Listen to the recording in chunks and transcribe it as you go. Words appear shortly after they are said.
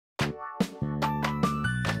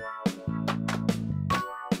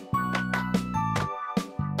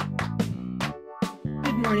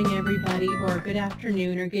morning, everybody, or good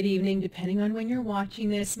afternoon or good evening, depending on when you're watching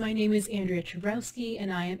this. My name is Andrea Chabrowski, and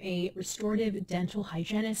I am a restorative dental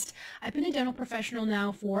hygienist. I've been a dental professional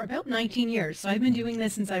now for about 19 years, so I've been doing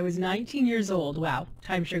this since I was 19 years old. Wow,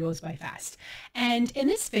 time sure goes by fast. And in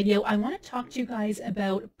this video, I want to talk to you guys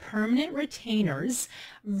about permanent retainers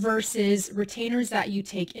versus retainers that you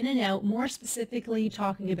take in and out, more specifically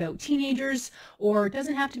talking about teenagers, or it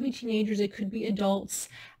doesn't have to be teenagers, it could be adults,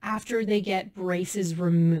 after they get braces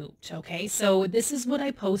removed. Okay, so this is what I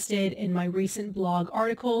posted in my recent blog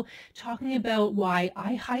article talking about why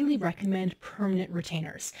I highly recommend permanent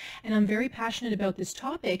retainers. And I'm very passionate about this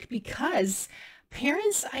topic because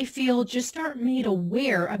parents, I feel, just aren't made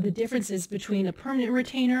aware of the differences between a permanent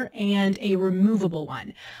retainer and a removable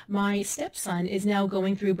one. My stepson is now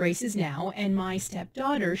going through braces now, and my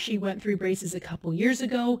stepdaughter, she went through braces a couple years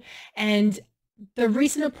ago, and the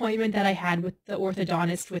recent appointment that I had with the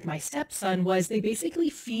orthodontist with my stepson was they basically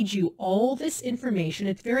feed you all this information.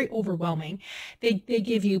 It's very overwhelming. They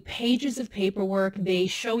give you pages of paperwork. They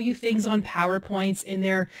show you things on PowerPoints in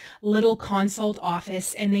their little consult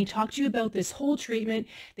office, and they talk to you about this whole treatment.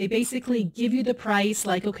 They basically give you the price,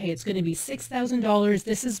 like, okay, it's going to be $6,000.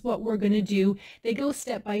 This is what we're going to do. They go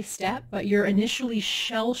step by step, but you're initially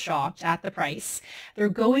shell-shocked at the price. They're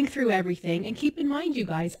going through everything. And keep in mind, you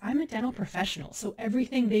guys, I'm a dental professional. So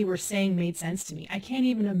everything they were saying made sense to me. I can't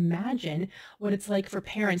even imagine what it's like for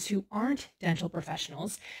parents who aren't dental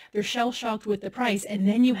professionals. They're shell-shocked with the price, and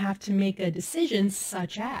then you have to make a decision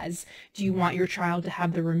such as, do you want your child to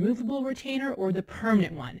have the removable retainer or the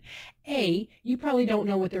permanent one? You probably don't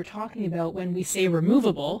know what they're talking about when we say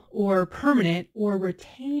removable or permanent or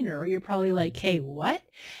retainer. You're probably like, hey, what?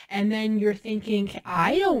 And then you're thinking,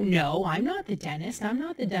 I don't know. I'm not the dentist. I'm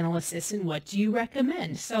not the dental assistant. What do you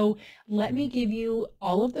recommend? So let me give you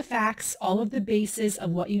all of the facts, all of the bases of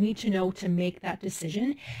what you need to know to make that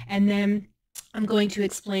decision. And then I'm going to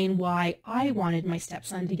explain why I wanted my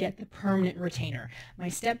stepson to get the permanent retainer. My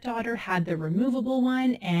stepdaughter had the removable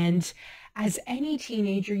one, and as any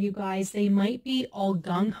teenager, you guys, they might be all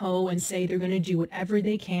gung-ho and say they're going to do whatever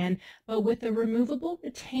they can, but with the removable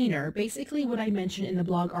retainer, basically what I mentioned in the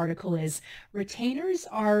blog article is retainers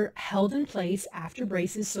are held in place after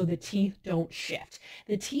braces so the teeth don't shift.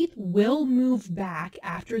 The teeth will move back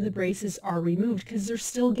after the braces are removed because they're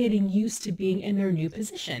still getting used to being in their new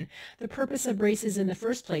position. The purpose of braces in the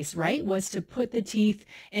first place, right, was to put the teeth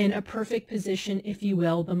in a perfect position, if you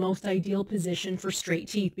will, the most ideal position for straight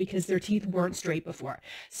teeth because their teeth weren't straight before.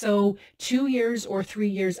 So 2 years or 3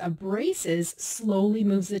 years of braces slowly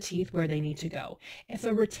moves the teeth where they need to go. If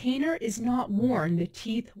a retainer is not worn, the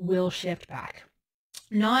teeth will shift back.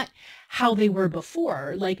 Not how they were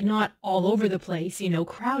before, like not all over the place, you know,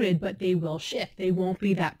 crowded, but they will shift. They won't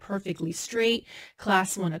be that perfectly straight,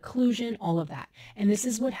 class 1 occlusion, all of that. And this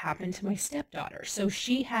is what happened to my stepdaughter. So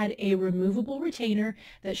she had a removable retainer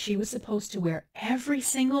that she was supposed to wear every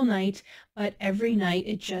single night, but every night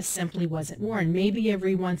it just simply wasn't worn. Maybe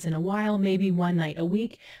every once in a while, maybe one night a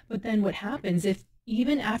week. But then what happens if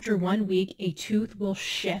even after 1 week, a tooth will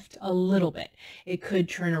shift a little bit. It could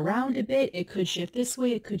turn around a bit, it could shift this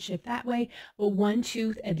way, it could shift that way, but one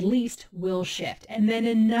tooth at least will shift, and then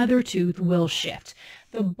another tooth will shift.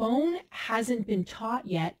 The bone hasn't been taught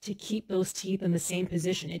yet to keep those teeth in the same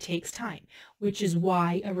position. It takes time, which is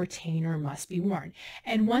why a retainer must be worn.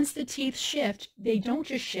 And once the teeth shift, they don't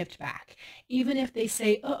just shift back. Even if they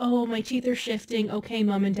say, uh-oh, my teeth are shifting. Okay,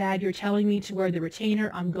 mom and dad, you're telling me to wear the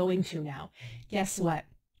retainer. I'm going to now. Guess what?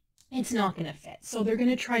 It's not going to fit. So they're going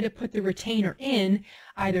to try to put the retainer in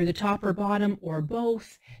either the top or bottom or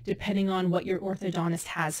both, depending on what your orthodontist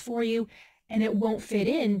has for you. And it won't fit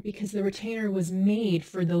in because the retainer was made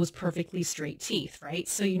for those perfectly straight teeth, right?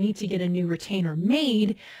 So you need to get a new retainer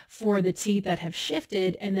made for the teeth that have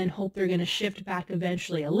shifted and then hope they're going to shift back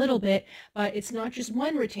eventually a little bit. But it's not just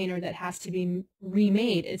one retainer that has to be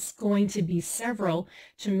remade. It's going to be several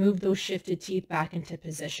to move those shifted teeth back into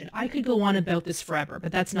position. I could go on about this forever,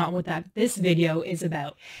 but that's not what this video is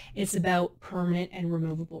about. It's about permanent and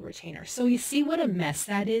removable retainer. So you see what a mess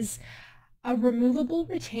that is? A removable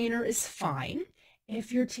retainer is fine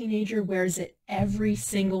if your teenager wears it every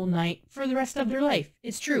single night for the rest of their life.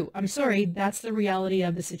 It's true. I'm sorry. That's the reality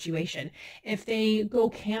of the situation. If they go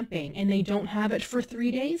camping and they don't have it for 3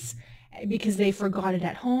 days because they forgot it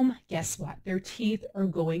at home, guess what? Their teeth are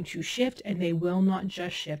going to shift, and they will not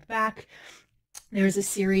just shift back. There's a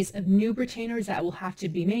series of new retainers that will have to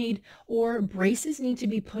be made, or braces need to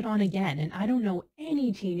be put on again. And I don't know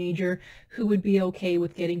any teenager who would be okay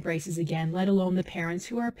with getting braces again, let alone the parents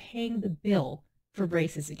who are paying the bill for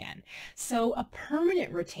braces again. So a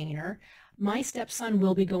permanent retainer, my stepson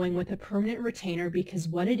will be going with a permanent retainer because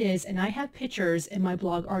what it is, and I have pictures in my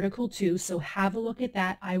blog article too, so have a look at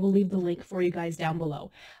that. I will leave the link for you guys down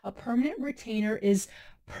below. A permanent retainer is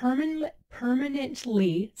permanently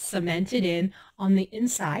cemented in on the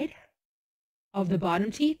inside of the bottom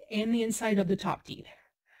teeth and the inside of the top teeth.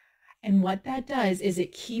 And what that does is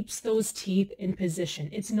it keeps those teeth in position.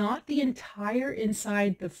 It's not the entire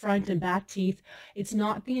inside, the front and back teeth. It's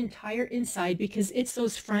not the entire inside because it's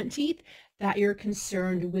those front teeth that you're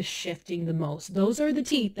concerned with shifting the most. Those are the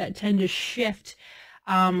teeth that tend to shift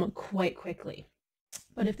quite quickly.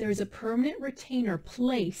 But if there's a permanent retainer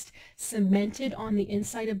placed, cemented on the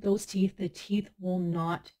inside of those teeth, the teeth will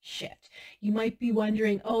not shift. You might be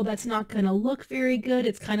wondering, oh, that's not going to look very good.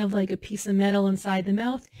 It's kind of like a piece of metal inside the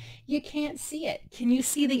mouth. You can't see it. Can you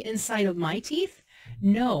see the inside of my teeth?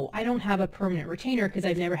 No, I don't have a permanent retainer because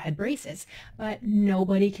I've never had braces, but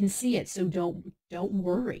nobody can see it, so don't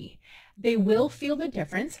worry. They will feel the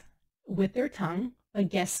difference with their tongue, but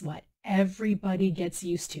guess what? Everybody gets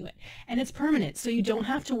used to it, and it's permanent, so you don't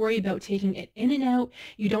have to worry about taking it in and out.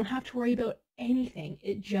 You don't have to worry about anything.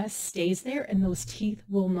 It just stays there and those teeth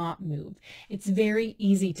will not move. It's very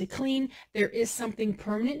easy to clean. There is something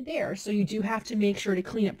permanent there, so you do have to make sure to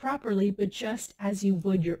clean it properly, but just as you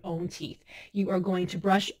would your own teeth. You are going to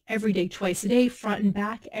brush every day, twice a day, front and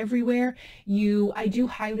back, everywhere. I do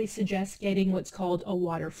highly suggest getting what's called a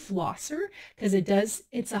water flosser because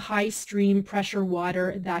it's a high stream pressure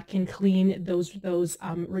water that can clean those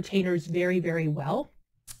retainers very, very well.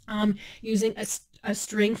 Using a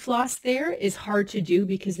string floss there is hard to do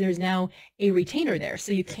because there's now a retainer there,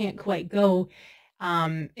 so you can't quite go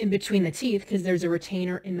in between the teeth because there's a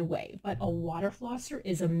retainer in the way. But a water flosser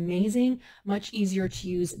is amazing, much easier to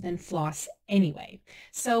use than floss anyway.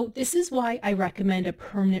 So this is why I recommend a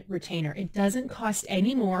permanent retainer. It doesn't cost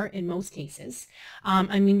any more in most cases.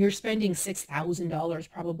 I mean, you're spending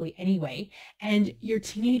 $6,000 probably anyway, and your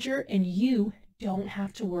teenager and you don't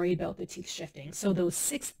have to worry about the teeth shifting. So that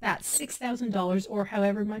 $6,000 or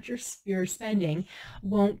however much you're spending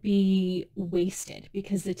won't be wasted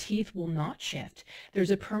because the teeth will not shift. There's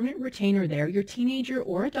a permanent retainer there. Your teenager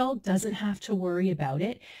or adult doesn't have to worry about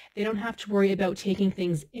it. They don't have to worry about taking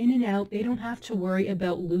things in and out. They don't have to worry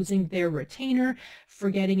about losing their retainer,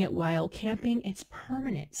 forgetting it while camping. It's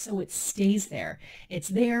permanent, so it stays there. It's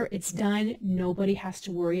there, it's done. Nobody has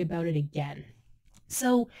to worry about it again.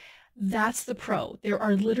 So that's the pro. There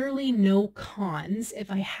are literally no cons. If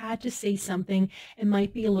I had to say something, it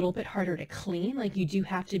might be a little bit harder to clean. Like you do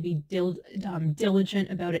have to be diligent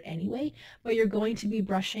about it anyway, but you're going to be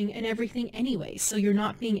brushing and everything anyway. So you're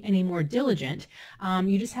not being any more diligent.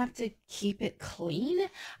 You just have to keep it clean.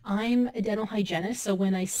 I'm a dental hygienist, so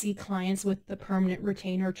when I see clients with the permanent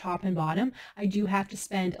retainer top and bottom, I do have to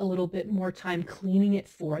spend a little bit more time cleaning it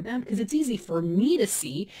for them because it's easy for me to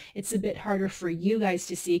see. It's a bit harder for you guys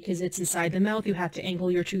to see because it's inside the mouth. You have to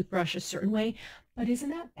angle your toothbrush a certain way. But isn't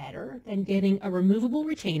that better than getting a removable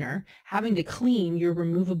retainer, having to clean your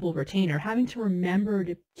removable retainer, having to remember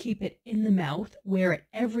to keep it in the mouth, wear it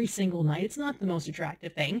every single night? It's not the most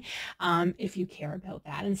attractive thing if you care about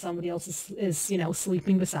that and somebody else is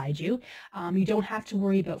sleeping beside you. You don't have to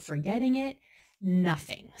worry about forgetting it.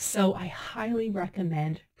 Nothing. So I highly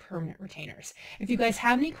recommend permanent retainers. If you guys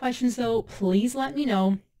have any questions though, please let me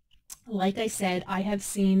know. Like I said, I have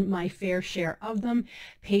seen my fair share of them.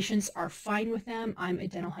 Patients are fine with them. I'm a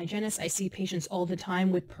dental hygienist. I see patients all the time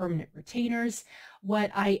with permanent retainers.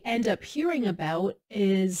 What I end up hearing about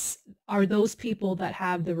are those people that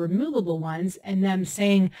have the removable ones and them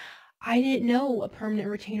saying, I didn't know a permanent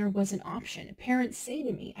retainer was an option. Parents say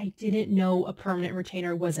to me, I didn't know a permanent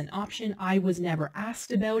retainer was an option. I was never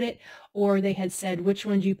asked about it. Or they had said, which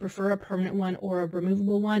one do you prefer, a permanent one or a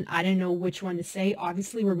removable one? I didn't know which one to say.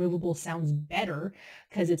 Obviously, removable sounds better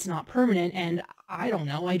because it's not permanent, and I don't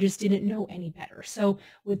know. I just didn't know any better. So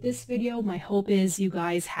with this video, my hope is you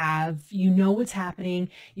guys know what's happening.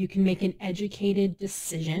 You can make an educated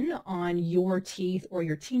decision on your teeth or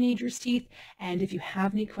your teenager's teeth. And if you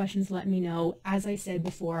have any questions, let me know. As I said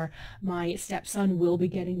before, my stepson will be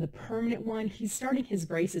getting the permanent one. He's starting his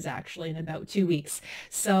braces actually in about 2 weeks.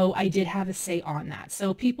 So I did have a say on that.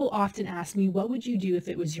 So people often ask me, what would you do if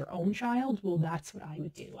it was your own child? Well, that's what I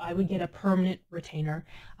would do. I would get a permanent retainer,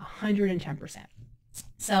 110%.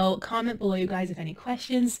 So comment below, you guys, if any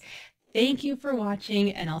questions. Thank you for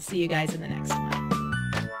watching, and I'll see you guys in the next one.